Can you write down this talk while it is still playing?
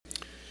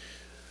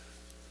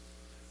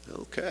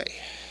Okay.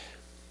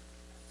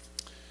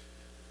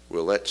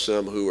 We'll let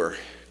some who are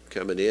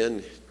coming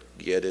in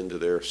get into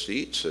their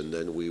seats, and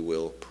then we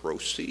will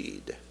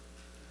proceed.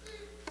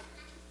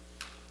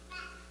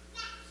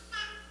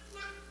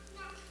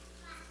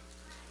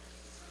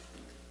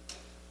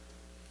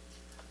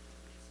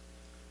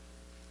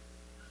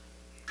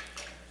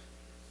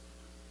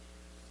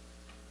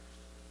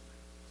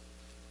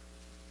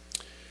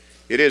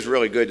 It is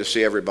really good to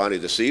see everybody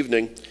this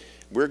evening.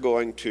 We're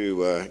going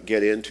to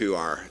get into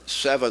our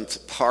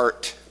seventh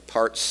part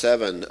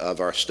 7 of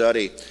our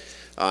study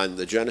on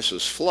the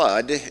Genesis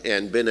flood,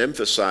 and been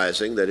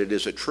emphasizing that it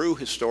is a true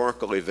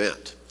historical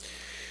event.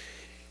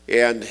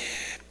 And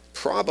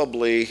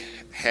probably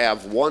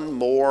have one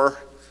more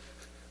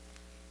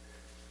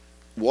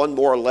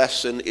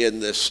lesson in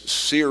this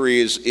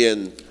series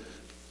in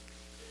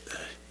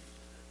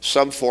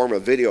some form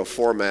of video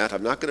format.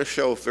 I'm not going to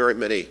show very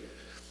many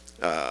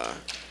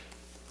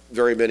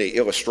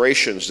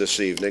illustrations this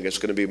evening. It's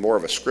going to be more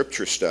of a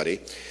scripture study.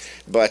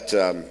 But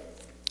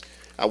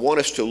I want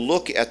us to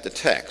look at the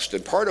text.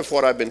 And part of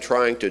what I've been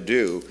trying to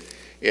do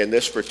in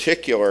this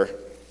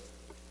particular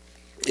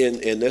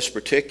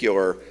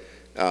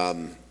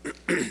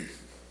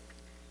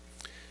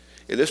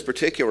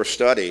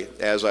study,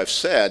 as I've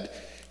said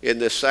in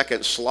this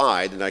second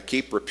slide, and I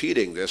keep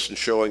repeating this and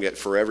showing it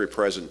for every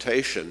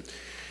presentation,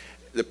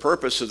 the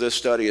purpose of this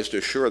study is to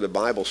assure the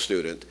Bible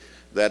student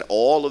that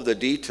all of the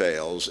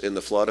details in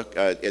the flood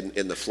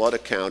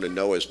account in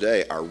Noah's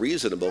day are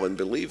reasonable and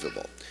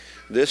believable.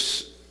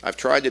 I've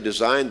tried to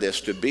design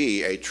this to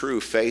be a true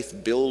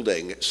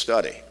faith-building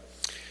study.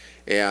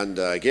 And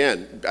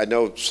again, I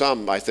know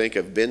some, I think,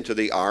 have been to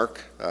the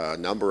Ark. A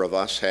number of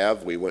us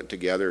have. We went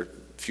together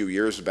a few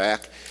years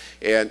back.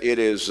 And it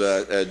is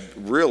a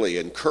really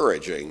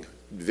encouraging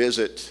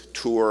visit,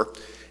 tour,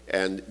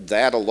 and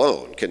that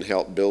alone can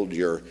help build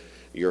your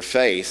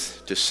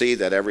faith to see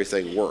that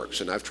everything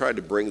works. And I've tried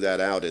to bring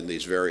that out in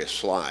these various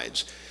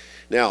slides.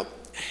 Now,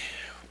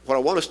 what I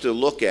want us to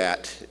look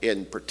at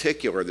in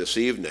particular this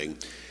evening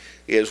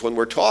is when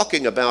we're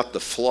talking about the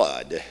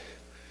flood,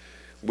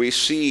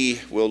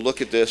 we'll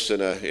look at this in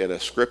a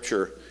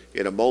scripture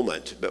in a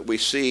moment, but we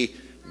see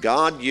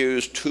God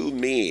used two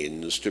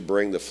means to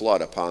bring the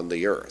flood upon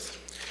the earth.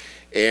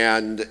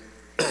 And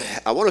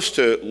I want us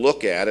to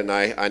look at, and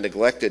I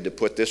neglected to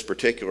put this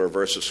particular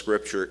verse of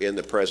scripture in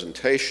the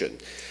presentation,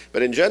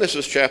 but in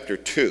Genesis chapter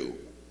 2,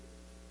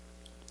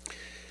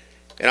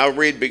 and I'll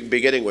read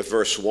beginning with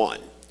verse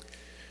 1.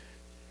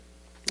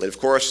 And of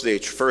course, the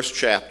first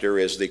chapter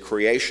is the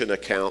creation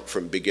account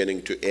from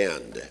beginning to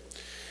end.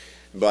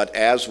 But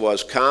as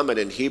was common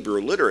in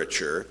Hebrew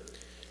literature,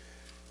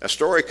 a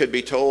story could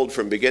be told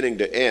from beginning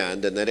to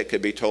end, and then it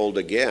could be told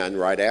again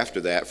right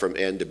after that from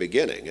end to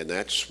beginning. And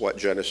that's what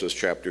Genesis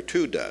chapter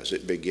 2 does.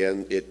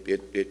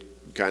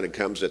 It kind of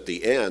comes at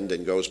the end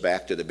and goes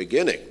back to the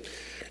beginning.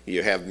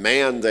 You have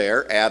man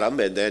there, Adam,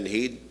 and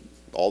then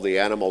all the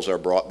animals are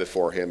brought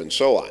before him and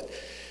so on.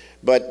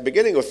 But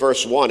beginning with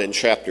verse 1 in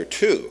chapter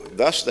 2,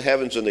 thus the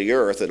heavens and the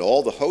earth and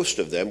all the host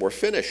of them were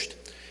finished.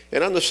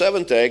 And on the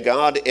seventh day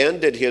God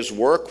ended his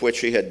work which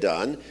he had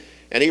done,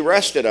 and he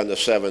rested on the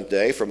seventh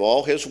day from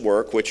all his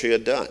work which he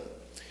had done.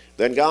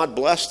 Then God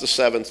blessed the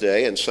seventh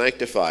day and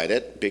sanctified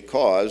it,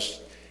 because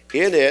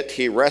in it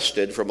he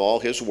rested from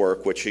all his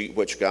work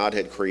which God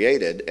had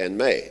created and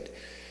made.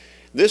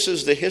 This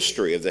is the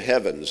history of the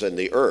heavens and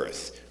the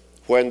earth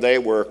when they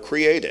were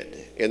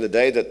created, in the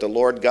day that the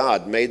Lord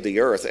God made the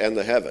earth and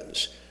the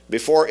heavens,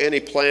 before any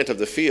plant of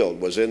the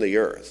field was in the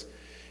earth,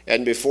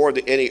 and before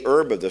any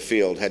herb of the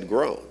field had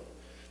grown.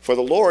 For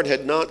the Lord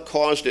had not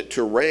caused it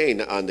to rain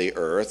on the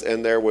earth,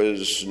 and there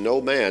was no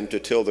man to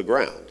till the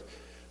ground.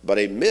 But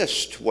a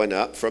mist went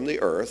up from the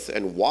earth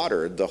and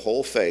watered the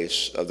whole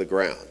face of the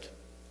ground.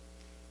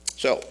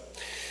 So,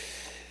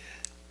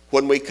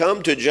 when we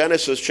come to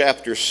Genesis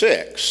chapter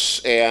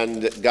 6,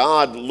 and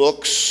God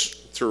looks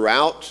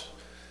throughout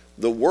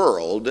the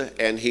world,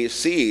 and he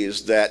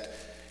sees that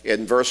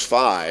in verse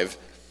 5,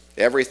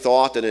 every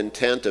thought and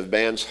intent of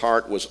man's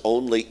heart was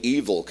only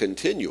evil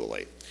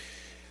continually,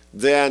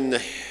 then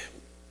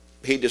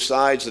he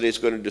decides that he's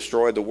going to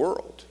destroy the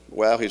world.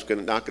 Well, he's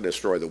not going to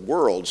destroy the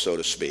world, so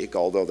to speak,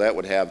 although that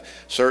would have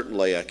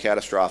certainly a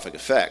catastrophic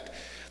effect.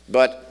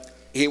 But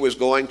he was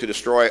going to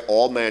destroy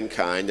all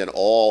mankind and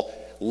all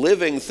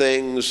living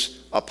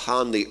things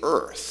upon the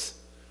earth.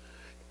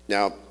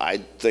 Now, I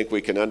think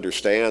we can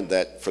understand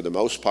that for the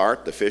most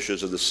part, the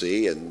fishes of the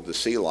sea and the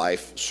sea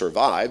life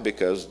survived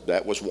because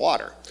that was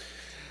water.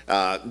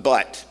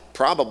 But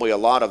probably a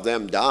lot of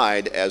them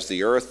died as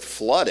the earth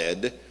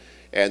flooded,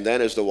 and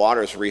then as the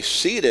waters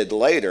receded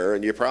later,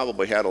 and you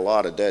probably had a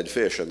lot of dead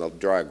fish on the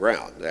dry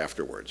ground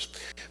afterwards.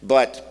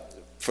 But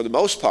for the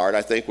most part,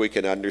 I think we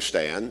can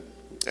understand,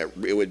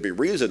 it would be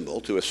reasonable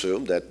to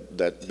assume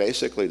that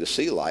basically the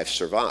sea life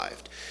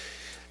survived.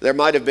 There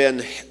might have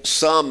been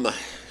some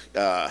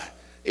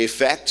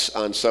effects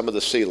on some of the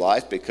sea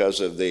life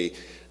because of the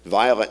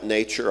violent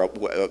nature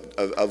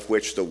of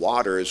which the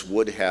waters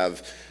would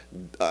have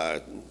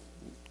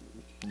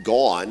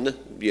gone,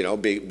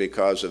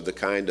 because of the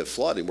kind of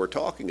flooding we're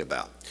talking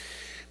about.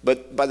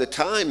 But by the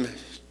time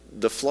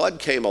the flood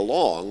came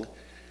along,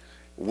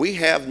 we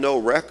have no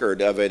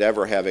record of it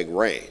ever having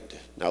rained.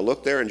 Now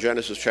look there in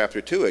Genesis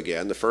chapter 2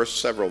 again, the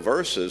first several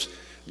verses.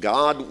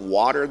 God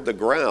watered the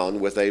ground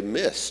with a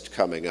mist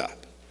coming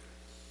up.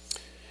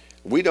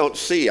 We don't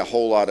see a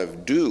whole lot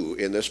of dew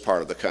in this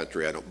part of the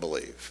country, I don't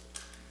believe.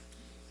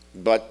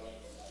 But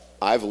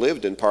I've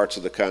lived in parts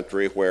of the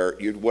country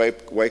where you'd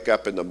wake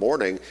up in the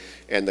morning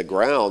and the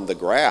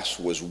grass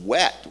was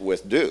wet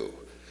with dew.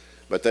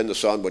 But then the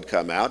sun would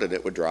come out and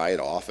it would dry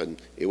it off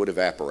and it would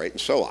evaporate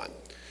and so on.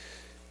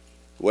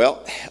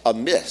 Well, a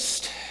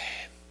mist.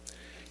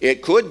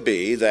 It could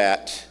be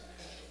that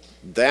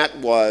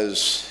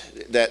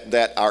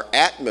our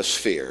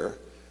atmosphere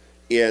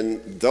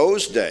in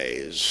those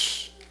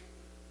days,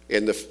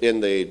 in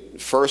the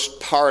first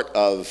part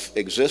of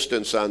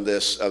existence on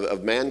this,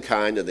 of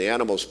mankind and the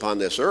animals upon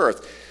this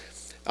earth,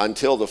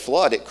 until the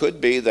flood, it could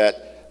be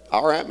that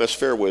our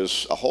atmosphere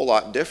was a whole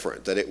lot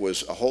different, that it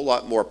was a whole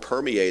lot more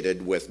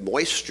permeated with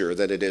moisture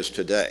than it is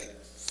today.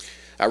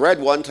 I read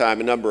one time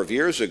a number of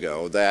years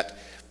ago that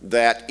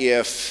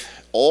if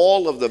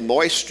all of the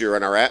moisture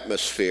in our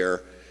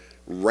atmosphere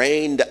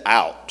rained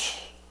out,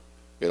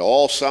 it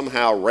all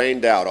somehow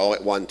rained out all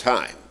at one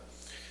time,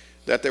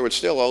 that there would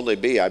still only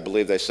be, I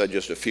believe they said,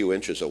 just a few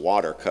inches of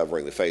water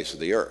covering the face of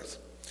the earth.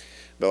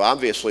 But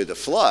obviously the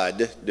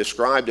flood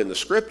described in the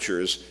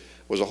scriptures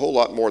was a whole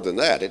lot more than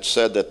that. It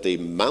said that the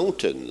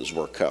mountains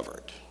were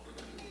covered.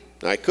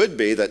 Now it could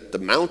be that the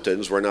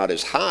mountains were not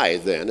as high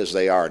then as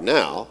they are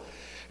now,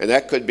 and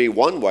that could be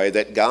one way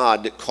that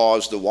God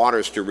caused the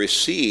waters to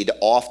recede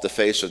off the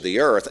face of the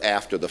earth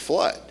after the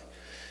flood.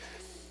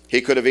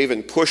 He could have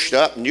even pushed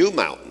up new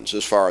mountains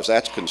as far as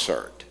that's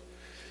concerned.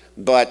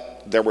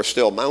 But there were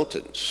still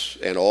mountains,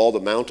 and all the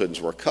mountains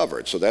were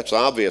covered. So that's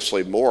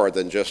obviously more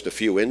than just a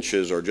few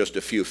inches or just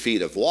a few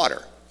feet of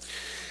water.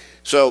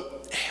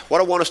 So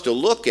what I want us to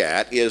look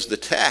at is the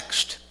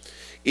text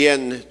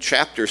in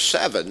chapter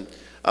 7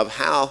 of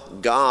how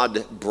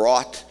God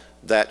brought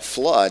that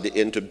flood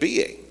into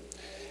being.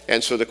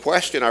 And so the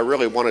question I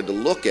really wanted to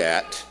look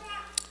at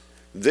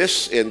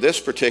in this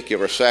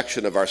particular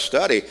section of our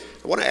study,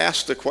 I want to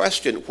ask the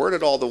question, where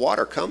did all the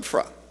water come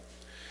from?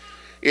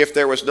 If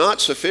there was not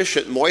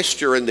sufficient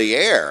moisture in the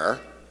air,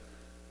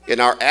 in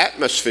our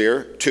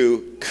atmosphere,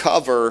 to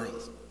cover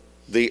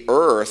the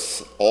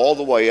earth all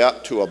the way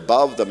up to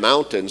above the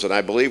mountains, and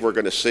I believe we're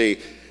going to see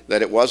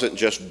that it wasn't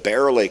just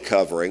barely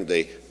covering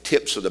the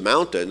tips of the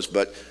mountains,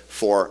 but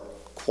for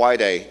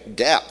quite a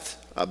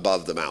depth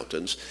above the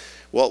mountains,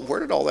 well, where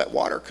did all that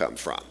water come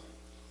from?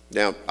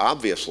 Now,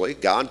 obviously,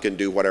 God can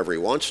do whatever he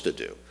wants to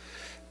do.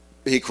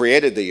 He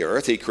created the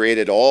earth. He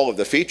created all of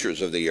the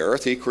features of the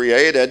earth. He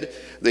created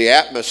the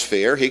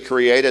atmosphere. He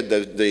created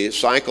the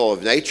cycle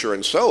of nature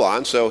and so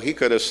on. So he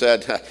could have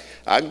said,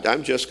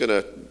 I'm just going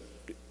to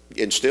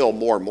instill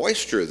more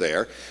moisture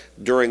there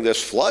during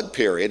this flood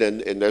period,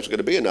 and there's going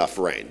to be enough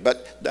rain.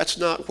 But that's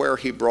not where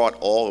he brought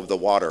all of the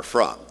water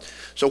from.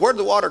 So where did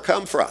the water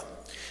come from?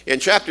 In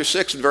chapter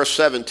 6 and verse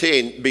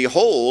 17,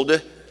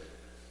 behold,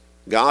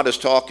 God is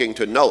talking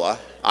to Noah,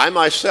 I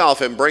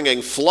myself am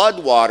bringing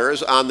flood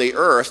waters on the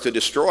earth to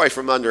destroy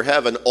from under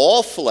heaven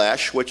all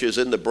flesh which is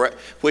in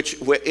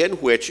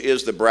which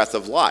is the breath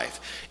of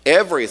life.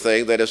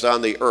 Everything that is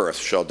on the earth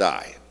shall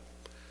die.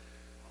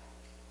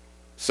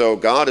 So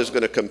God is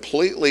going to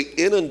completely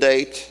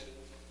inundate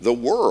the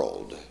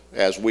world,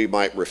 as we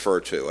might refer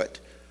to it,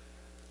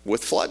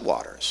 with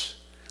floodwaters.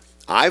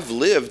 I've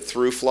lived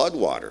through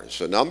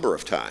floodwaters a number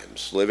of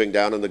times, living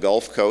down in the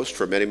Gulf Coast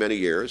for many, many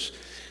years.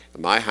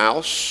 My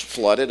house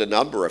flooded a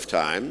number of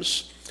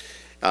times.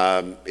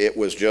 It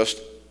was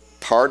just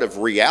part of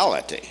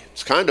reality.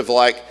 It's kind of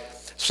like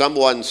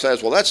someone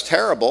says, well, that's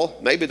terrible.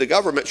 Maybe the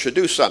government should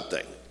do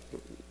something.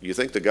 You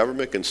think the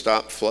government can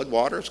stop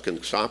floodwaters,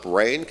 can stop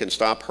rain, can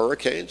stop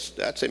hurricanes?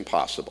 That's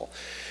impossible.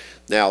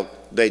 Now,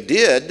 they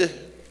did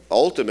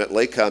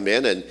ultimately come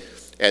in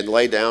and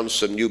lay down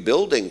some new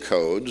building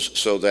codes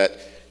so that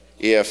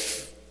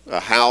if a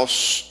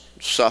house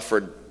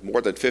suffered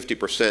more than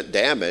 50%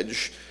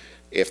 damage,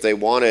 if they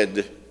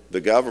wanted the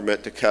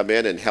government to come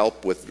in and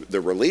help with the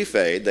relief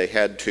aid, they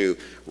had to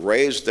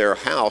raise their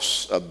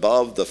house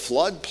above the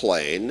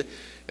floodplain.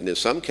 And in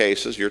some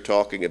cases, you're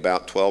talking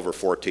about 12 or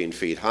 14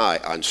 feet high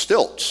on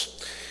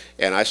stilts.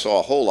 And I saw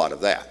a whole lot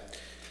of that.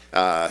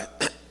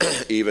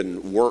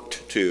 Even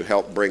worked to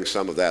help bring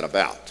some of that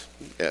about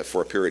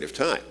for a period of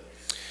time.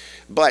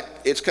 But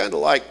it's kind of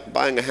like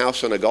buying a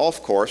house on a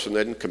golf course and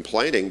then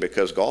complaining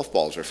because golf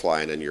balls are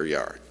flying in your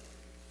yard.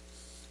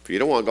 If you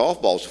don't want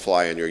golf balls to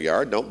fly in your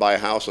yard, don't buy a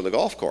house on the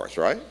golf course,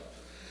 right?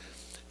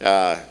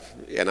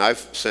 And I've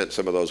sent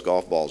some of those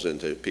golf balls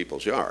into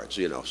people's yards,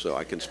 so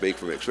I can speak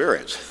from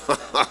experience.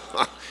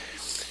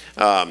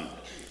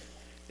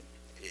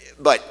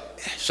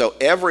 So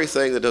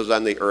everything that is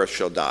on the earth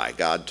shall die,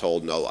 God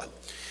told Noah.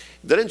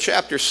 Then in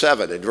chapter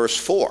 7, in verse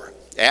 4,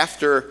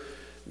 after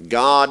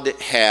God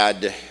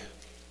had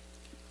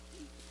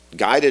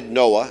guided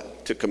Noah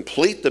to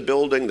complete the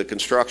building, the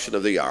construction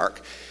of the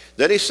ark.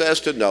 Then he says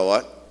to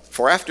Noah,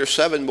 "For after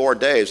 7 more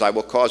days I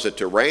will cause it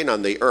to rain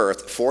on the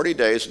earth 40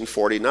 days and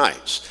 40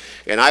 nights.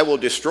 And I will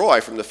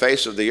destroy from the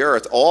face of the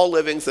earth all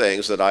living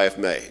things that I have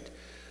made."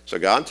 So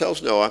God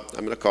tells Noah,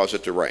 "I'm going to cause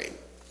it to rain."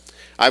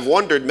 I've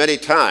wondered many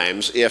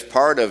times if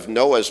part of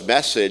Noah's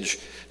message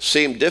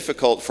seemed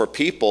difficult for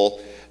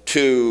people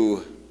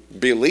to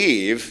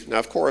believe. Now,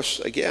 of course,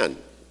 again,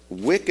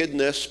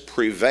 wickedness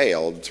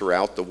prevailed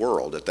throughout the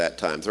world at that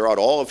time, throughout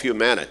all of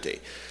humanity.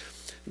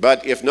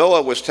 But if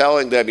Noah was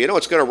telling them,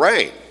 it's going to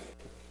rain,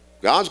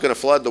 God's going to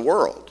flood the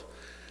world,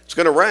 it's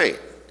going to rain.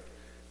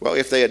 Well,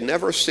 if they had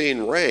never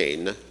seen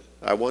rain,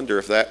 I wonder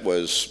if that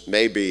was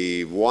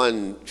maybe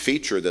one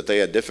feature that they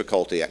had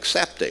difficulty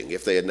accepting,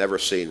 if they had never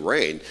seen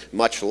rain,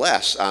 much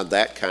less on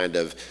that kind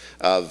of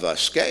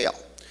scale.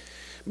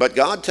 But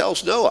God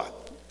tells Noah,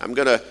 "I'm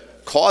going to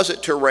cause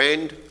it to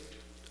rain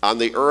on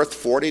the earth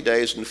 40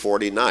 days and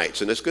 40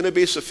 nights, and it's going to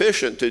be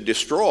sufficient to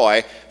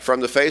destroy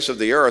from the face of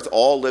the earth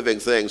all living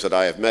things that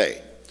I have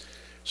made."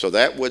 So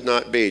that would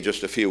not be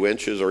just a few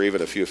inches or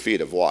even a few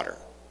feet of water.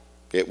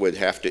 It would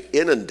have to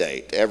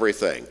inundate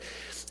everything.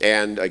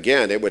 And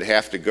again, it would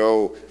have to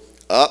go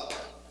up,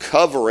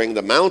 covering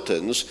the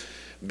mountains,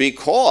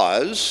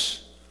 because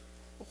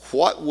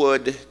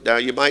now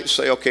you might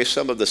say, okay,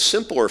 some of the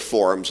simpler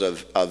forms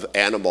of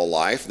animal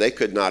life, they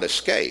could not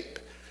escape.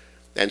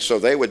 And so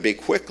they would be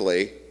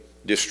quickly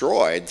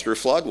destroyed through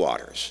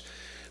floodwaters.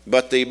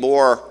 But the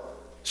more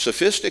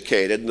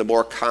sophisticated and the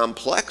more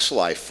complex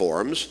life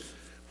forms,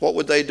 what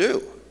would they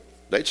do?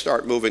 They'd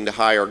start moving to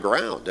higher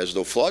ground as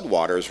the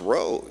floodwaters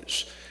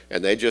rose.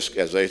 And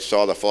as they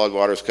saw the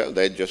floodwaters come,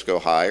 they'd just go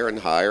higher and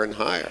higher and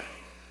higher.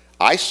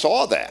 I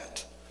saw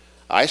that.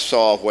 I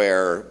saw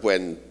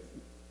when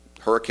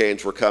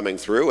hurricanes were coming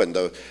through and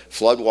the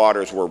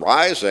floodwaters were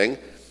rising,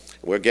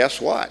 well,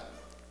 guess what?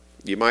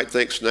 You might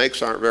think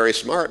snakes aren't very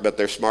smart, but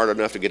they're smart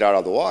enough to get out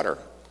of the water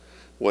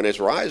when it's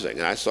rising.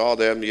 And I saw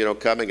them,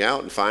 coming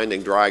out and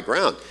finding dry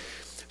ground.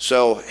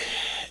 So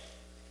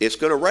it's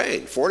going to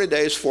rain 40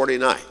 days, 40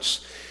 nights.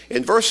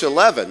 In verse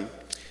 11,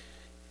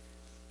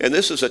 and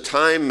this is a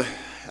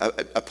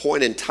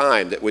point in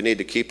time that we need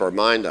to keep our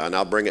mind on.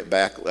 I'll bring it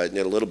back in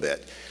a little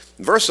bit.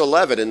 Verse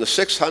 11, in the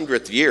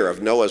 600th year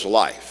of Noah's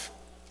life.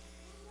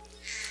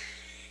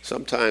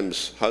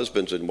 Sometimes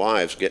husbands and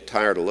wives get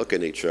tired of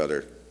looking at each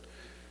other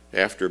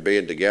after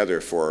being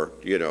together for,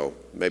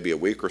 maybe a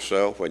week or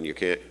so when you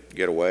can't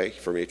get away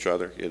from each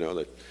other.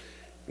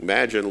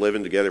 Imagine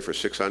living together for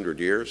 600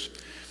 years.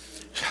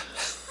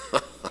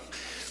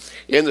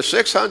 In the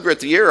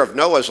 600th year of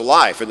Noah's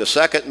life, in the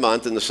 2nd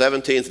month, in the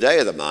 17th day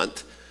of the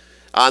month,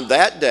 on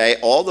that day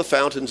all the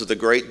fountains of the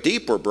great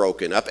deep were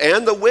broken up,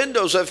 and the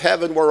windows of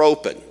heaven were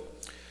open.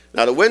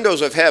 Now the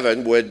windows of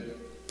heaven would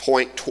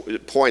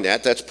point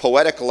at, that's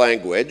poetic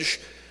language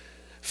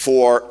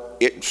for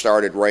it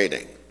started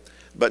raining.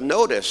 But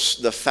notice,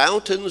 the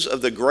fountains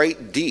of the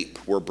great deep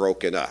were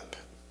broken up.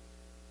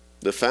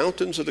 The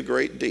fountains of the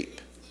great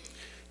deep.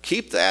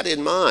 Keep that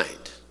in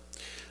mind.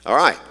 All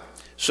right.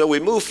 So we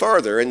move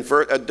further in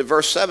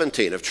verse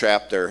 17 of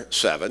chapter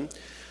 7.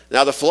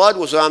 "Now the flood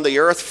was on the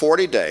earth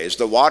 40 days.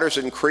 The waters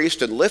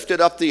increased and lifted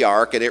up the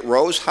ark, and it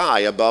rose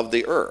high above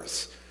the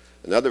earth."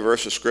 Another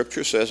verse of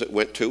Scripture says it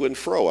went to and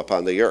fro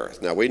upon the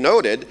earth. Now we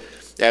noted,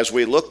 as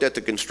we looked at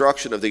the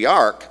construction of the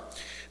ark,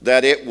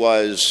 that it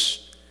was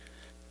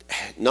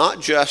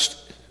not just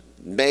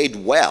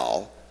made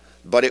well,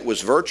 but it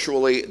was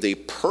virtually the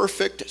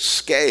perfect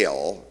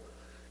scale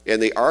in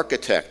the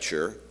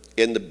architecture,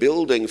 in the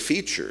building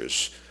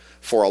features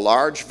for a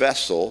large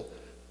vessel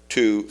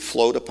to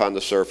float upon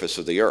the surface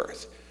of the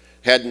earth.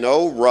 Had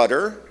no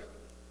rudder,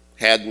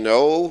 had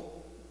no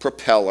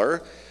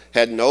propeller,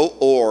 had no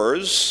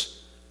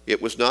oars.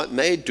 It was not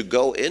made to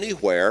go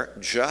anywhere,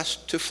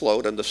 just to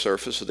float on the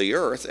surface of the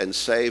earth and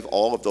save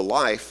all of the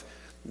life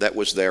that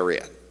was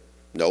therein.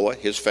 Noah,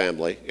 his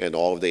family, and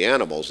all of the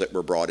animals that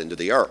were brought into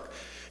the ark,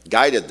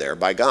 guided there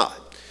by God.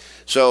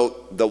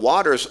 So the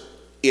waters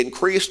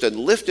increased and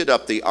lifted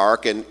up the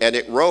ark, and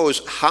it rose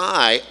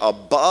high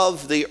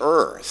above the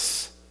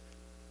earth.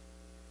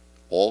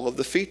 All of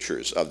the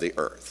features of the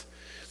earth.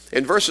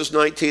 In verses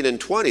 19 and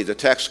 20, the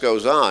text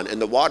goes on, "And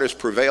the waters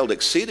prevailed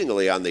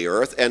exceedingly on the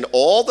earth, and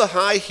all the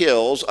high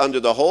hills under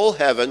the whole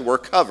heaven were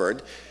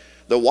covered.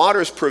 The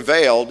waters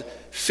prevailed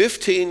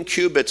 15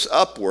 cubits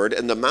upward,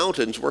 and the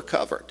mountains were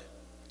covered."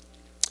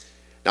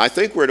 Now I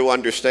think we're to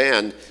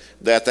understand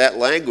that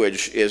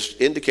language is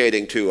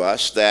indicating to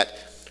us that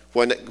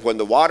when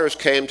the waters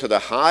came to the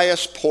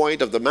highest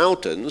point of the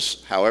mountains,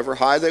 however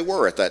high they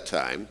were at that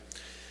time,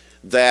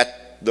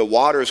 that the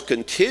waters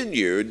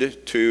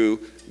continued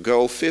to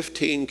go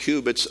 15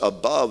 cubits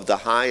above the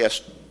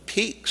highest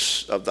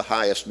peaks of the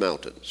highest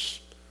mountains.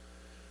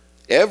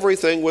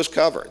 Everything was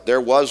covered.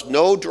 There was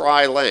no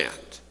dry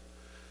land.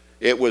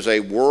 It was a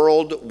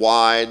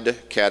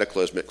worldwide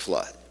cataclysmic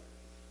flood.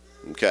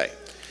 Okay.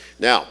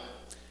 Now,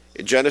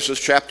 in Genesis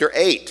chapter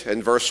 8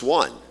 and verse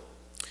 1,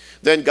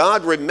 "Then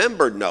God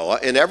remembered Noah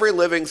and every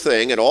living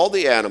thing and all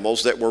the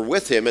animals that were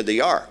with him in the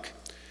ark.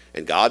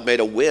 And God made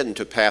a wind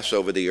to pass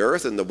over the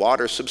earth, and the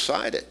waters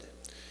subsided.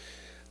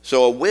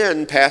 So a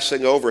wind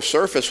passing over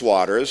surface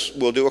waters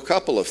will do a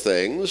couple of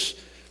things,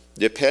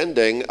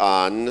 depending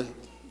on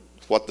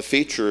what the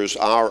features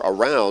are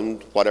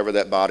around whatever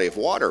that body of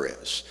water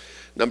is.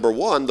 Number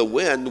one, the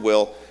wind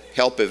will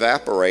help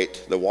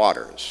evaporate the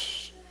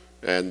waters,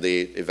 and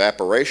the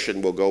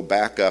evaporation will go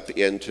back up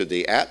into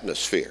the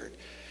atmosphere.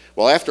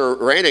 Well, after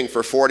raining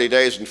for 40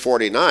 days and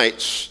 40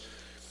 nights,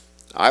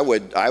 I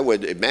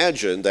would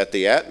imagine that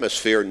the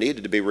atmosphere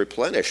needed to be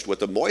replenished with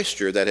the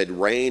moisture that had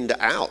rained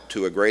out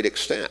to a great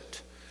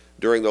extent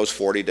during those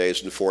 40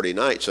 days and 40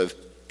 nights of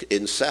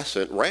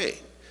incessant rain.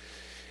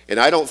 And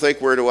I don't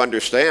think we're to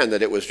understand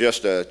that it was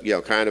just a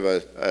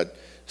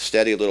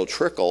steady little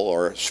trickle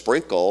or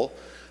sprinkle,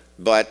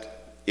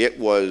 but it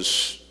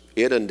was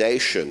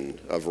inundation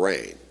of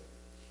rain.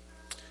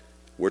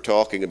 We're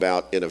talking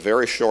about, in a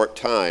very short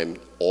time,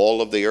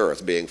 all of the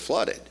earth being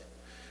flooded.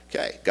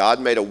 Okay, God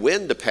made a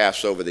wind to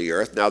pass over the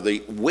earth. Now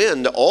the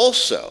wind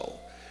also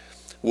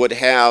would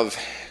have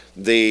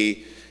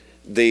the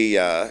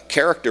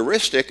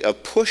characteristic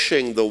of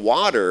pushing the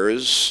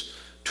waters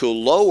to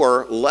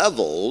lower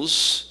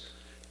levels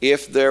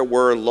if there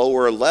were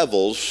lower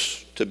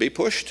levels to be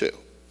pushed to.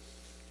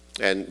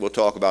 And we'll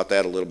talk about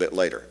that a little bit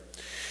later.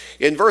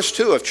 In verse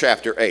 2 of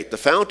chapter 8, the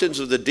fountains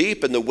of the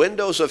deep and the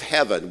windows of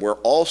heaven were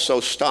also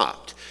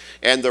stopped,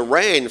 and the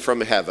rain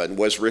from heaven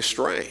was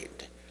restrained.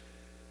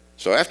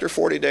 So after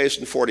 40 days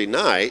and 40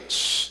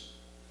 nights,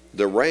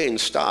 the rain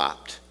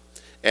stopped,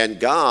 and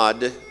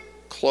God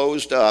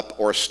closed up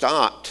or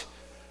stopped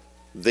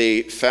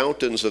the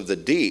fountains of the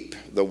deep,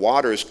 the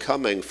waters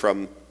coming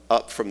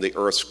up from the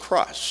earth's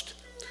crust.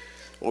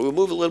 Well, we'll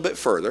move a little bit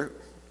further,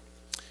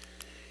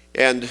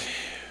 and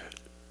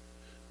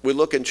we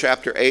look in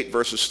chapter 8,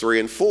 verses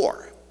 3 and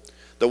 4.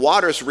 The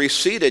waters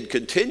receded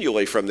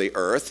continually from the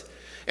earth.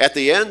 At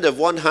the end of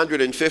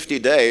 150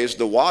 days,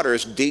 the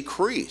waters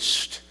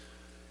decreased.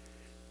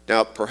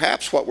 Now,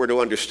 perhaps what we're to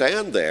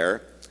understand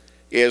there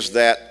is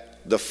that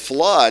the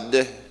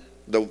flood,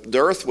 the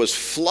earth was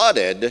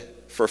flooded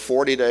for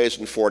 40 days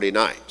and 40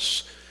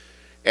 nights.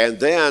 And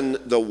then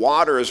the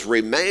waters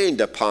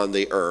remained upon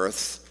the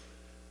earth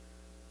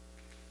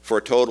for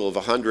a total of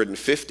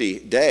 150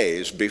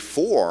 days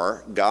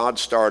before God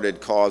started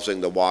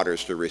causing the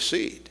waters to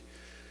recede.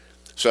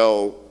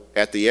 So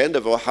at the end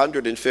of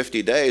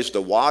 150 days,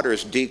 the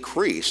waters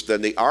decreased.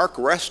 Then the ark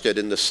rested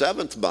in the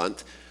 7th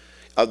month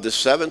of the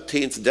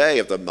 17th day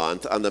of the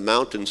month on the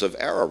mountains of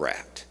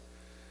Ararat.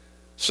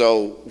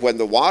 So when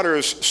the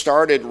waters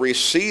started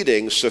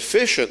receding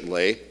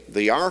sufficiently,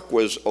 the ark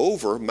was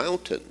over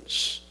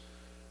mountains.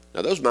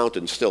 Now those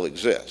mountains still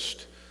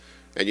exist.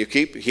 And you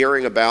keep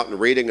hearing about and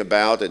reading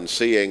about and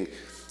seeing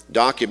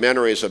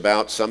documentaries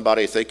about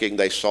somebody thinking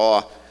they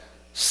saw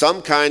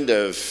some kind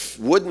of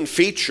wooden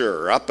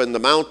feature up in the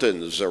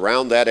mountains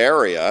around that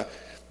area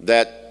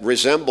that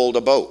resembled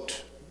a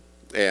boat.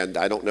 And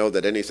I don't know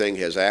that anything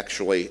has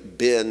actually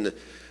been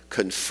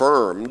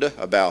confirmed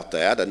about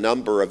that. A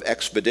number of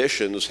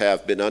expeditions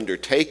have been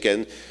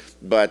undertaken,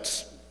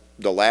 but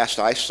the last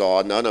I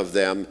saw, none of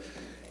them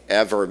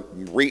ever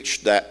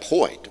reached that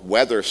point.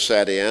 Weather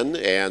set in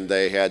and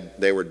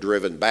they were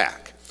driven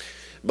back.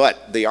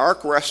 But the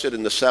ark rested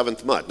in the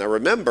 7th month. Now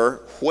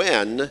remember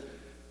when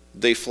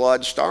the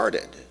flood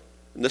started,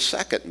 in the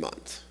 2nd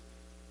month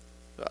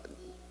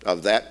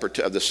of the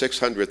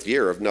 600th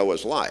year of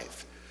Noah's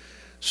life.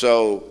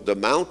 So the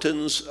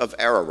mountains of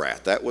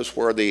Ararat, that was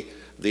where the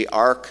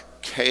ark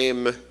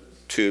came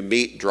to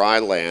meet dry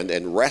land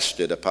and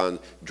rested upon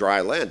dry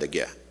land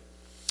again.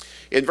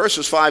 In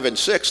verses 5 and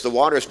 6, the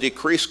waters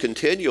decreased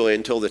continually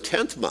until the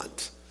 10th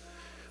month.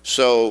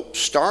 So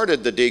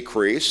started the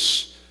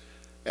decrease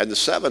in the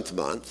 7th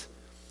month.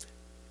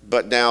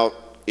 But now,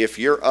 if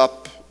you're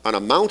up on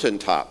a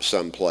mountaintop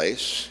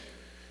someplace,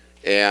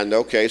 and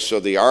so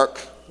the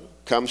ark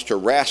comes to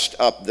rest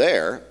up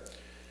there,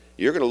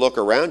 you're going to look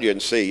around you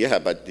and see,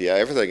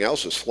 everything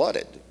else is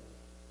flooded.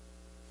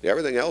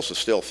 Everything else is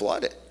still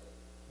flooded.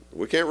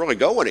 We can't really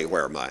go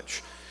anywhere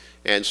much.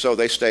 And so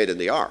they stayed in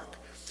the ark.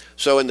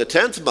 So in the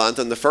 10th month,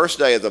 on the first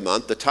day of the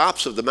month, the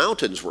tops of the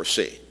mountains were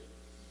seen.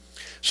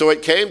 So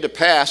it came to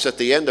pass at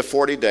the end of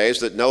 40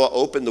 days that Noah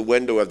opened the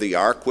window of the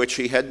ark which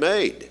he had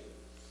made.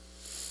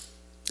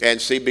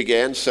 And he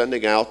began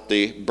sending out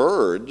the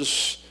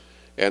birds.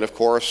 And of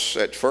course,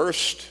 at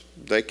first,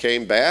 they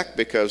came back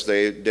because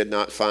they did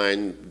not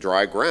find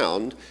dry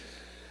ground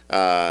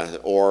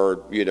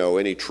or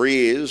any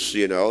trees,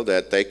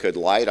 that they could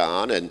light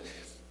on. And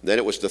then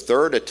it was the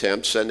 3rd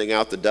attempt, sending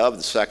out the dove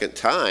the 2nd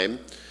time,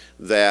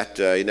 that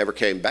he never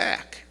came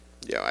back.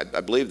 I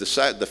believe the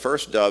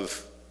first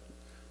dove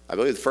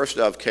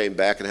came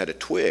back and had a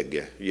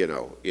twig,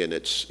 in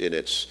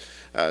its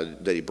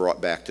that he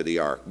brought back to the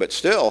ark. But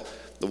still,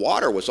 the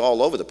water was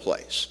all over the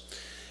place.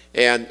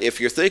 And if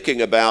you're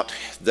thinking about,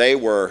 they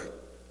were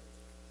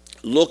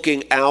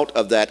looking out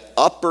of that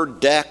upper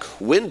deck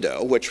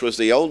window, which was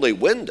the only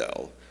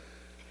window.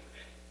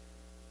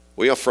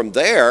 Well, from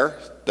there,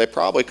 they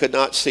probably could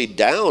not see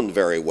down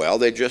very well.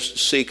 They just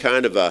see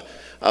kind of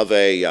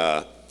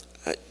a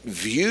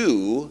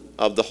view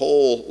of the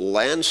whole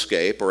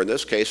landscape, or in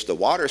this case, the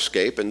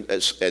waterscape,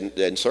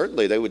 and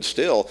certainly they would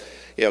still,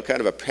 kind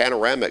of a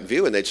panoramic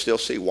view, and they'd still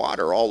see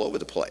water all over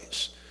the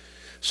place.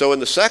 So in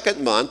the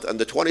second month, on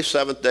the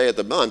 27th day of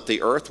the month,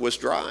 the earth was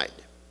dried.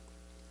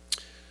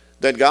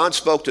 Then God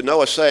spoke to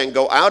Noah, saying,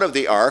 "Go out of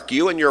the ark,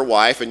 you and your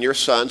wife and your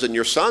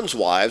sons'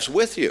 wives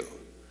with you."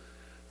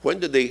 When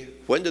did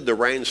the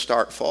rain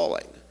start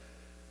falling?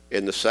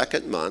 In the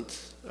second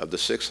month of the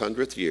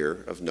 600th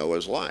year of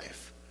Noah's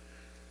life.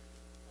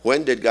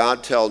 When did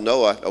God tell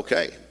Noah,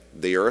 okay,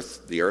 the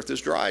earth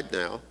is dried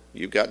now.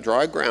 You've got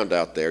dry ground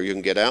out there. You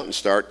can get out and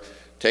start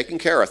taking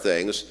care of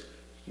things.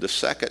 The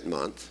second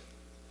month,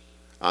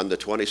 on the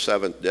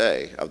 27th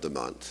day of the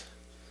month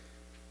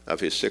of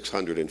his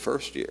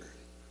 601st year.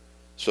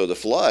 So the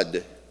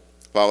flood,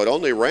 while it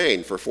only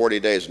rained for 40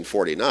 days and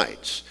 40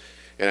 nights,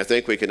 and I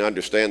think we can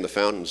understand the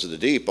fountains of the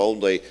deep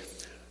only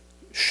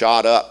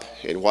shot up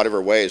in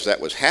whatever ways that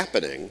was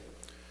happening,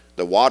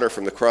 the water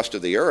from the crust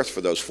of the earth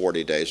for those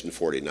 40 days and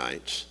 40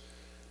 nights.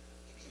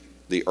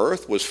 The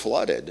earth was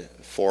flooded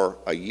for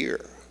a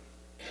year.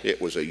 It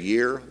was a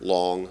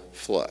year-long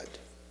flood.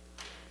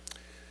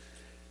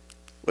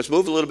 Let's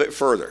move a little bit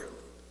further.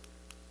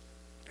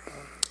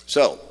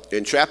 So,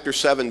 in chapter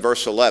 7,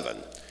 verse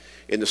 11,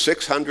 in the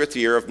 600th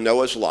year of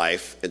Noah's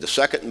life, in the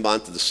second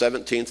month of the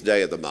 17th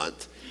day of the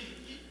month,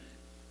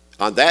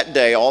 on that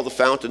day all the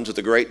fountains of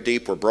the great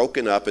deep were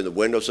broken up and the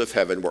windows of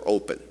heaven were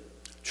open.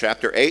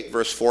 Chapter 8,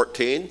 verse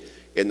 14,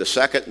 in the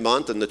second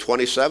month and the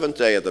 27th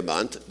day of the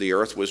month, the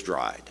earth was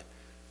dried.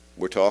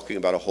 We're talking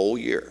about a whole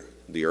year.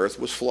 The earth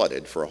was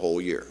flooded for a whole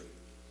year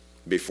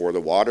before the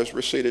waters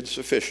receded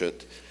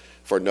sufficient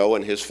for Noah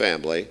and his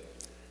family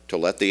to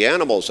let the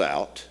animals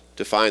out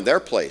to find their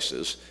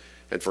places,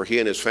 and for he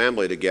and his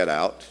family to get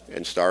out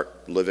and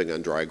start living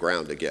on dry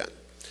ground again.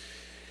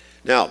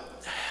 Now,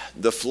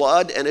 the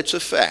flood and its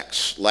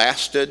effects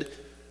lasted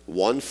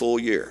 1 full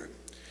year.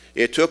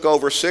 It took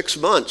over 6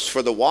 months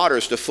for the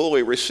waters to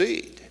fully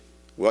recede.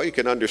 Well, you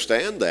can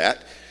understand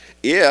that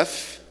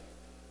if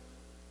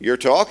you're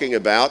talking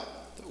about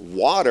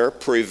water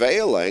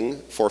prevailing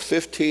for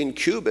 15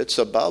 cubits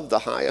above the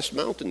highest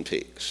mountain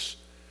peaks.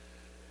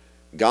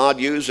 God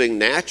using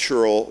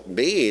natural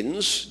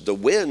means, the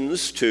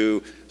winds,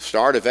 to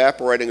start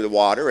evaporating the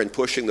water and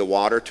pushing the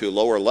water to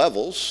lower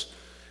levels,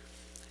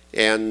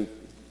 and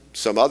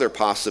some other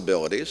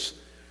possibilities.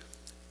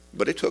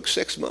 But it took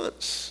 6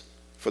 months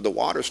for the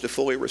waters to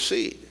fully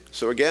recede.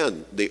 So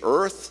again, the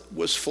earth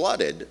was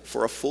flooded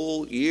for a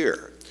full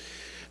year.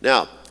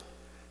 Now,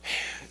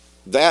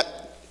 that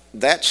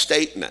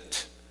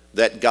statement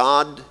that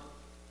God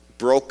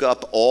broke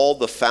up all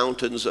the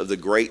fountains of the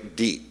great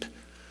deep,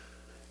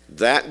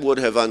 that would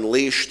have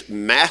unleashed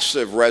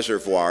massive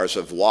reservoirs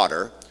of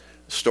water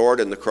stored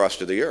in the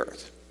crust of the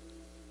earth.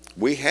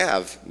 We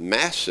have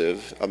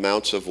massive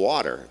amounts of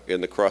water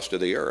in the crust of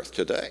the earth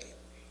today.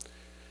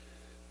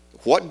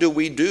 What do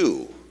we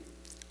do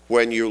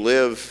when you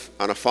live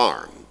on a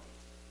farm?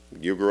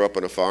 You grew up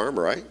on a farm,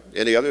 right?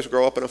 Any others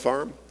grow up on a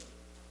farm?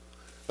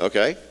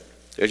 Okay.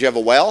 Did you have a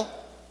well?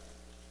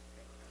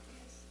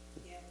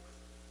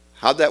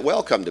 How'd that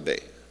well come to be?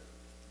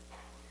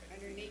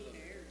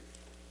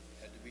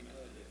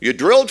 You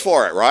drilled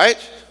for it, right?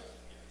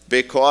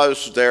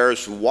 Because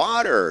there's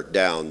water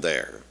down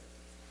there.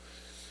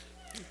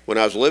 When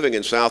I was living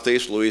in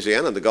southeast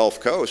Louisiana on the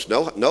Gulf Coast,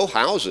 no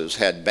houses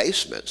had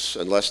basements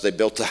unless they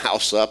built the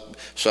house up,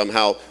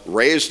 somehow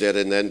raised it,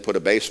 and then put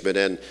a basement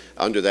in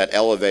under that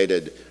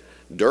elevated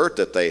dirt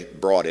that they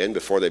brought in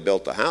before they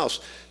built the house.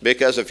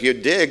 Because if you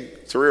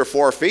dig 3 or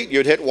 4 feet,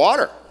 you'd hit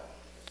water.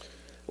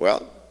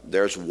 Well,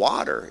 there's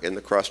water in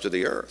the crust of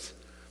the earth.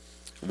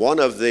 One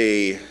of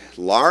the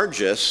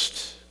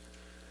largest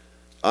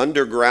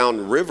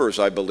underground rivers,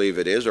 I believe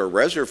it is, or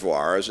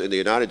reservoirs in the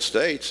United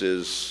States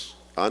is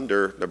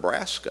under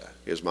Nebraska,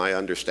 is my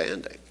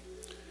understanding.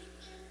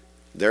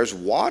 There's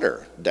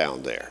water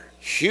down there,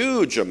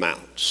 huge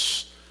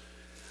amounts.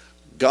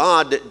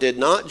 God did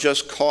not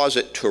just cause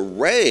it to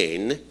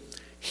rain,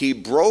 he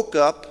broke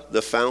up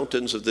the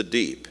fountains of the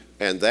deep,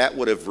 and that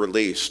would have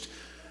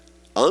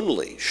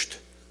unleashed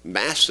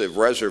massive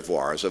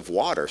reservoirs of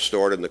water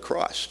stored in the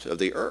crust of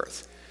the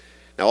earth.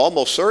 Now,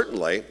 almost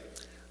certainly,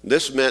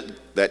 this meant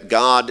that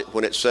God,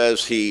 when it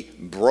says he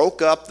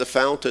broke up the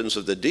fountains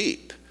of the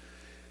deep,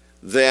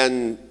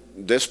 then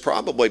this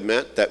probably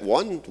meant that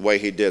one way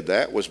he did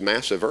that was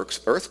massive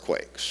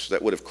earthquakes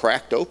that would have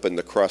cracked open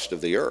the crust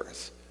of the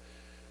earth.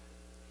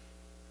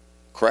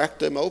 Cracked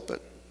them open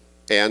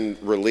and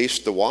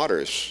released the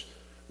waters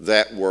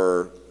that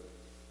were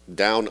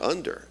down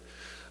under.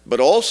 But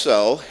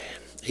also,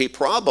 he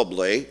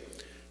probably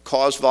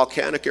caused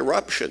volcanic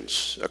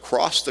eruptions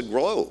across the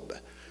globe.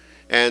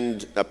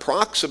 And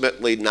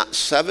approximately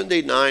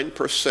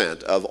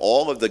 79% of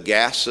all of the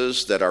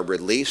gases that are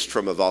released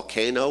from a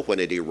volcano when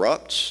it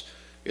erupts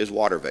is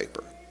water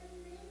vapor.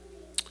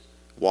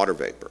 Water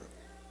vapor.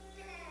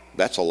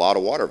 That's a lot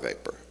of water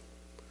vapor.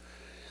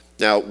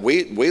 Now,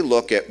 we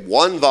look at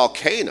one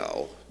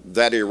volcano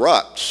that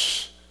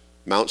erupts,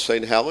 Mount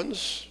St.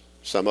 Helens.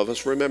 Some of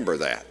us remember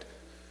that.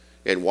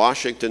 In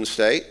Washington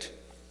State,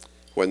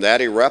 when that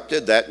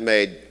erupted, that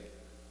made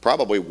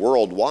probably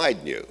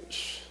worldwide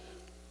news.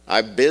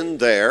 I've been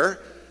there.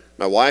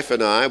 My wife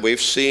and I,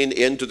 we've seen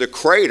into the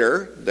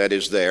crater that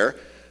is there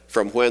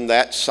from when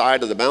that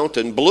side of the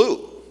mountain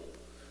blew.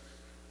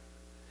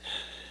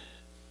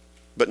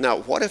 But now,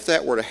 what if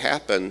that were to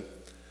happen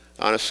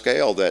on a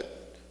scale that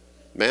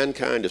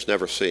mankind has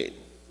never seen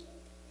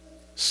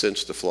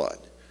since the flood?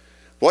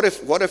 What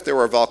if there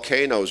were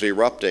volcanoes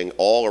erupting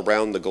all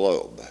around the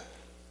globe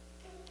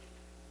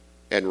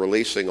and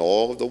releasing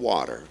all of the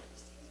water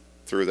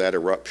through that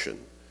eruption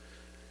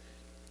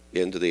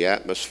into the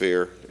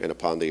atmosphere and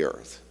upon the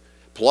earth?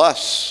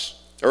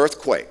 Plus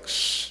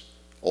earthquakes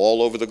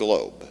all over the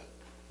globe,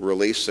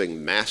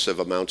 releasing massive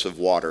amounts of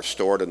water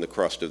stored in the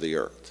crust of the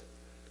earth.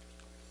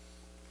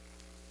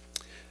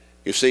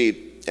 You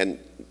see, and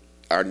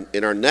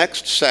in our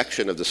next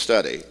section of the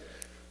study,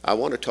 I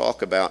want to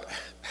talk about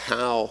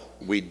how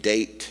we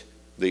date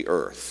the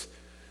earth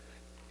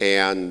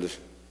and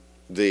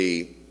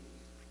the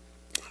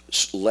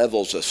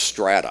levels of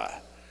strata,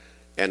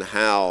 and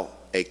how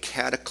a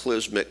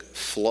cataclysmic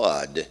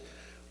flood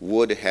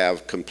would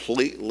have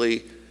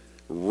completely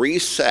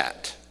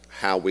reset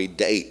how we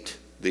date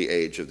the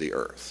age of the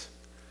earth.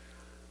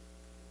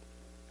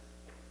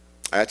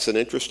 That's an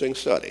interesting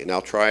study, and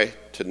I'll try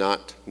to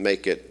not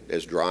make it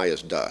as dry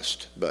as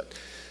dust, but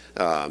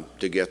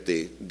to get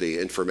the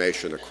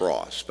information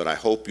across. But I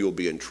hope you'll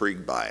be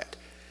intrigued by it.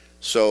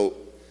 So,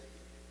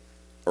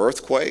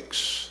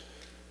 earthquakes,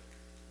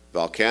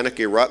 volcanic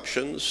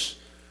eruptions,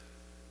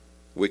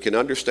 we can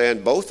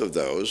understand both of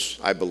those,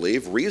 I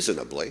believe,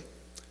 reasonably,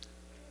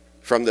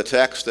 from the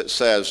text that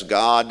says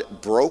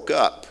God broke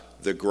up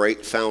the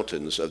great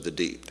fountains of the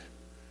deep.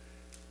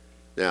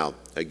 Now,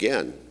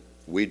 again,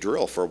 we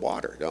drill for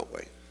water, don't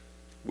we?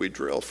 We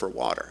drill for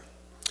water.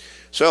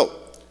 So,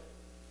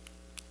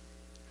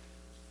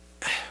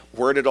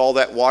 where did all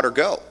that water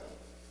go?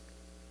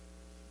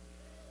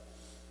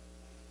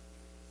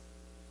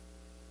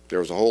 There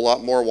was a whole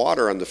lot more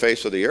water on the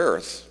face of the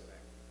earth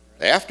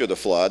after the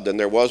flood than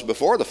there was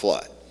before the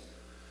flood.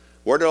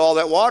 Where did all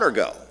that water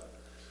go?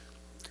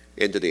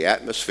 Into the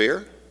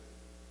atmosphere,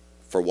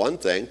 for one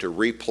thing, to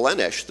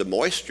replenish the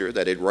moisture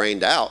that had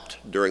rained out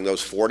during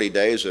those 40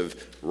 days of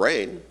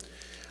rain.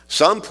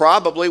 Some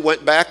probably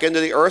went back into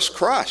the earth's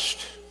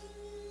crust.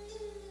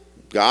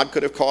 God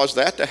could have caused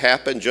that to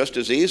happen just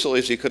as easily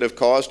as he could have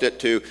caused it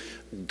to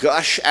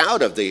gush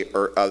out of the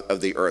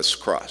earth's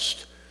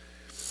crust.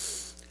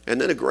 And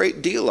then a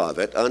great deal of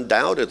it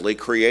undoubtedly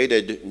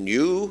created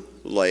new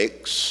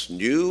lakes,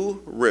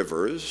 new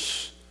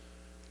rivers,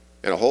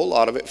 and a whole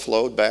lot of it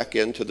flowed back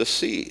into the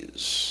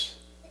seas.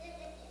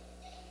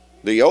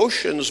 The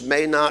oceans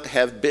may not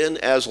have been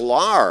as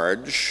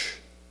large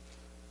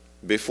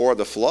before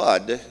the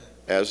flood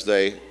as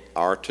they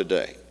are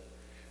today.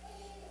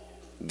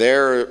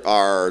 There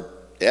are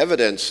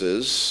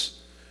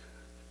evidences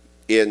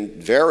in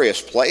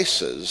various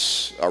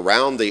places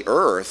around the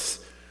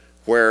earth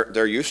where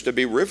there used to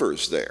be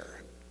rivers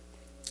there,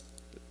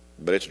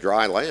 but it's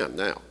dry land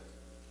now.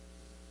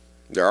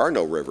 There are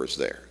no rivers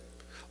there.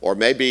 Or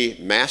maybe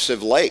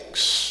massive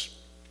lakes.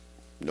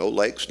 No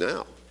lakes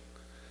now.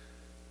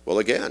 Well,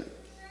 again,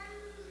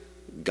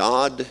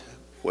 God,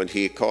 when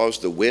he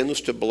caused the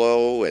winds to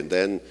blow, and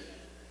then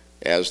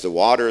as the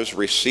waters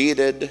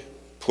receded,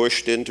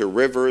 pushed into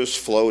rivers,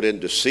 flowed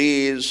into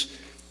seas,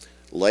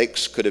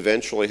 lakes could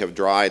eventually have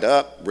dried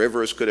up,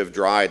 rivers could have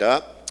dried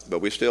up, but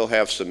we still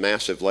have some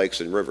massive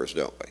lakes and rivers,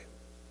 don't we?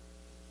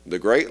 The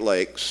Great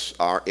Lakes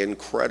are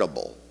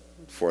incredible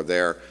for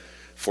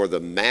the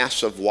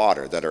mass of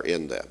water that are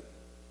in them.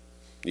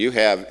 You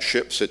have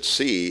ships at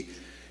sea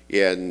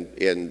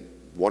in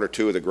one or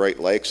two of the Great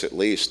Lakes at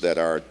least that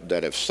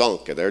have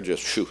sunk, and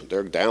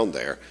they're down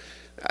there.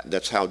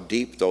 That's how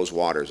deep those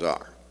waters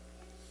are.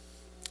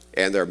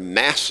 And they're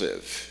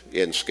massive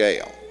in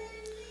scale.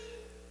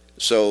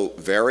 So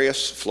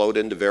various flowed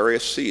into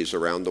various seas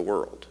around the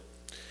world.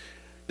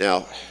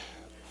 Now,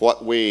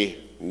 what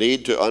we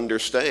need to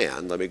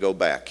understand, let me go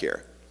back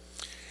here,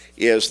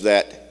 is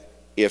that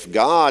if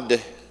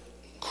God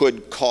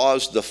could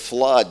cause the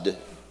flood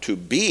to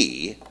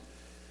be,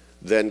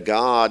 then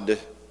God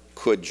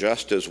could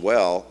just as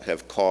well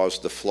have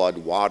caused the flood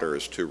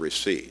waters to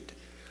recede.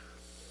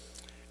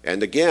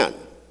 And again,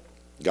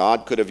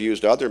 God could have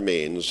used other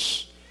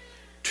means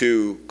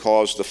to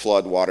cause the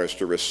flood waters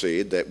to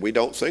recede that we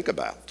don't think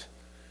about.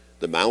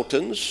 The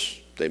mountains,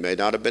 they may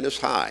not have been as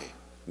high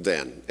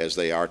then as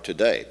they are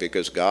today,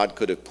 because God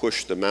could have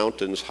pushed the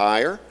mountains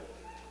higher.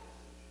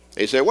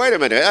 He said, wait a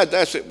minute,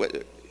 that's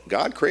it.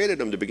 God created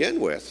them to begin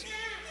with.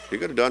 He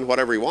could have done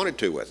whatever he wanted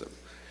to with them.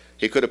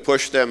 He could have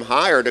pushed them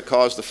higher to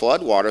cause the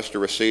flood waters to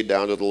recede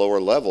down to the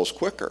lower levels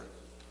quicker.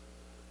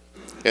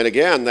 And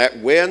again, that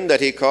wind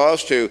that he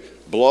caused to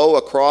blow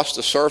across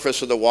the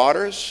surface of the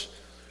waters,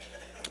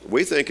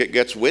 we think it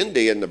gets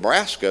windy in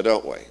Nebraska,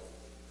 don't we?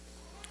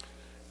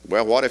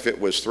 Well, what if it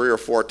was 3 or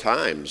 4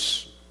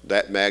 times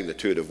that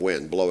magnitude of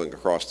wind blowing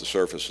across the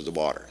surface of the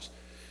waters?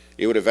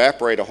 It would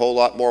evaporate a whole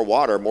lot more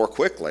water more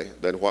quickly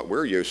than what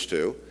we're used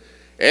to,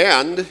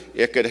 and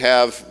it could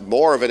have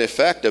more of an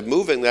effect of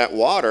moving that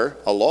water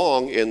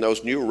along in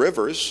those new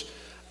rivers,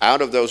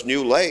 out of those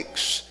new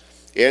lakes,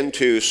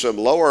 into some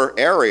lower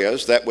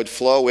areas that would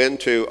flow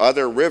into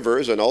other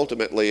rivers and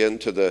ultimately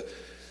into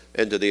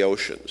the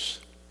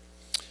oceans.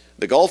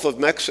 The Gulf of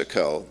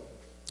Mexico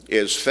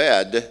is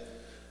fed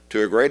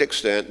to a great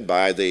extent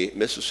by the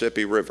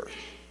Mississippi River.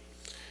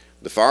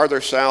 The farther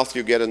south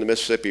you get in the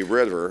Mississippi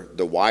River,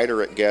 the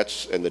wider it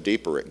gets and the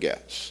deeper it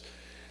gets.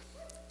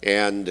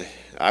 And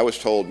I was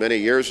told many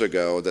years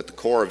ago that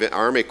the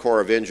Army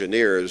Corps of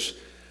Engineers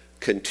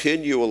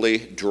continually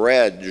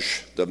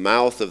dredge the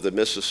mouth of the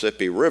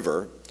Mississippi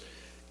River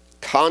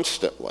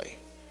constantly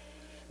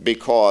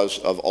because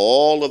of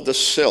all of the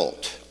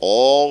silt,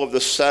 all of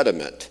the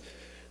sediment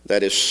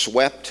that is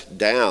swept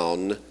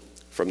down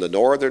from the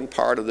northern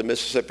part of the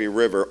Mississippi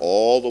River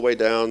all the way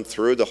down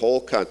through the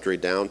whole country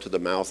down to the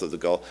mouth of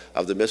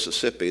the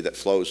Mississippi that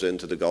flows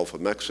into the Gulf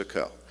of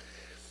Mexico.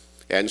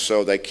 And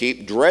so they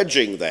keep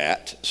dredging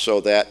that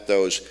so that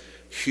those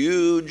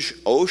huge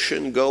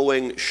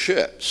ocean-going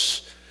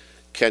ships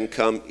can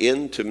come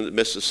into the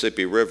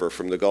Mississippi River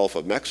from the Gulf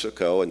of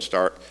Mexico and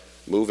start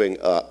moving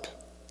up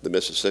the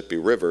Mississippi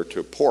River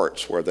to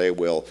ports where they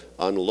will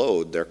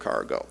unload their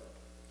cargo.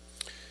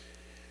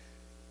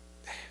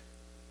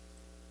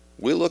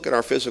 We look at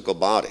our physical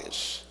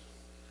bodies.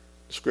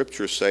 The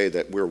scriptures say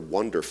that we're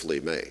wonderfully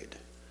made.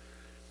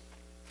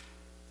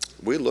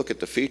 We look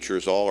at the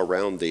features all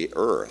around the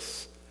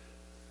earth.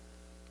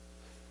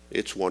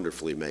 It's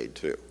wonderfully made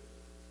too.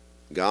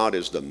 God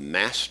is the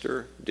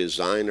master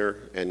designer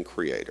and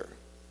creator.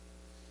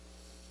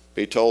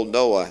 He told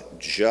Noah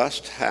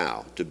just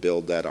how to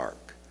build that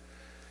ark.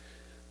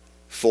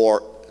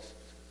 For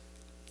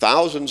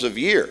thousands of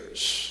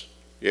years,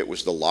 it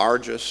was the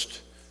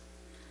largest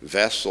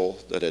vessel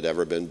that had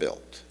ever been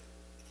built.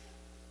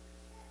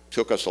 It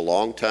took us a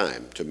long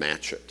time to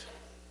match it.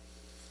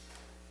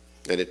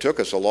 And it took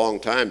us a long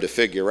time to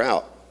figure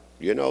out,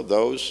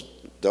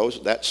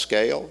 that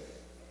scale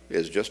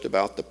is just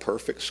about the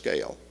perfect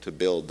scale to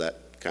build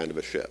that kind of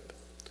a ship.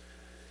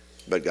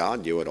 But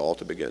God knew it all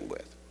to begin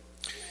with.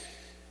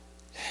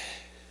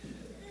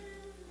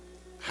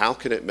 How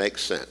can it make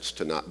sense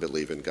to not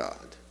believe in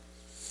God?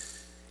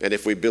 And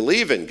if we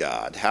believe in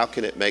God, how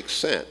can it make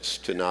sense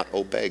to not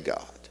obey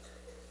God?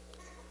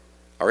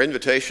 Our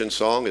invitation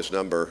song is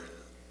number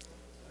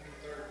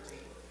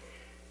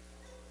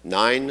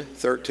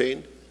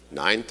 913.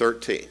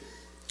 913.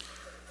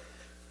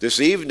 This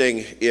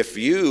evening, if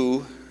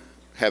you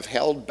have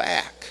held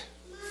back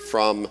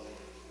from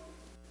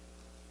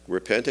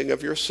repenting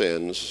of your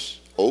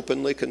sins,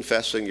 openly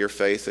confessing your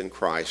faith in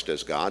Christ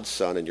as God's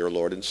Son and your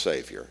Lord and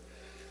Savior,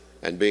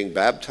 and being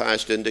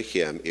baptized into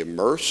Him,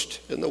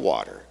 immersed in the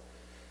water,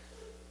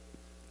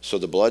 so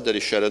the blood that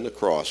He shed on the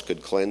cross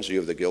could cleanse you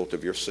of the guilt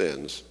of your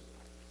sins,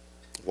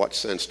 what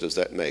sense does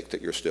that make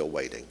that you're still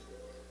waiting?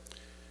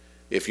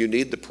 If you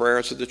need the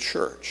prayers of the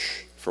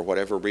church for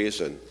whatever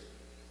reason,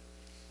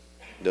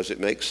 does it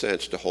make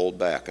sense to hold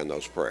back on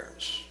those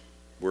prayers?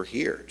 We're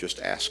here.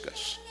 Just ask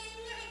us.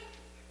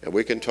 And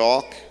we can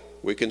talk,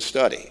 we can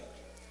study,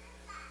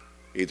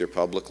 either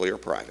publicly or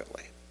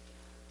privately.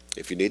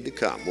 If you need to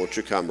come, won't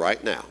you come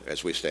right now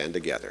as we stand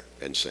together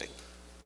and sing?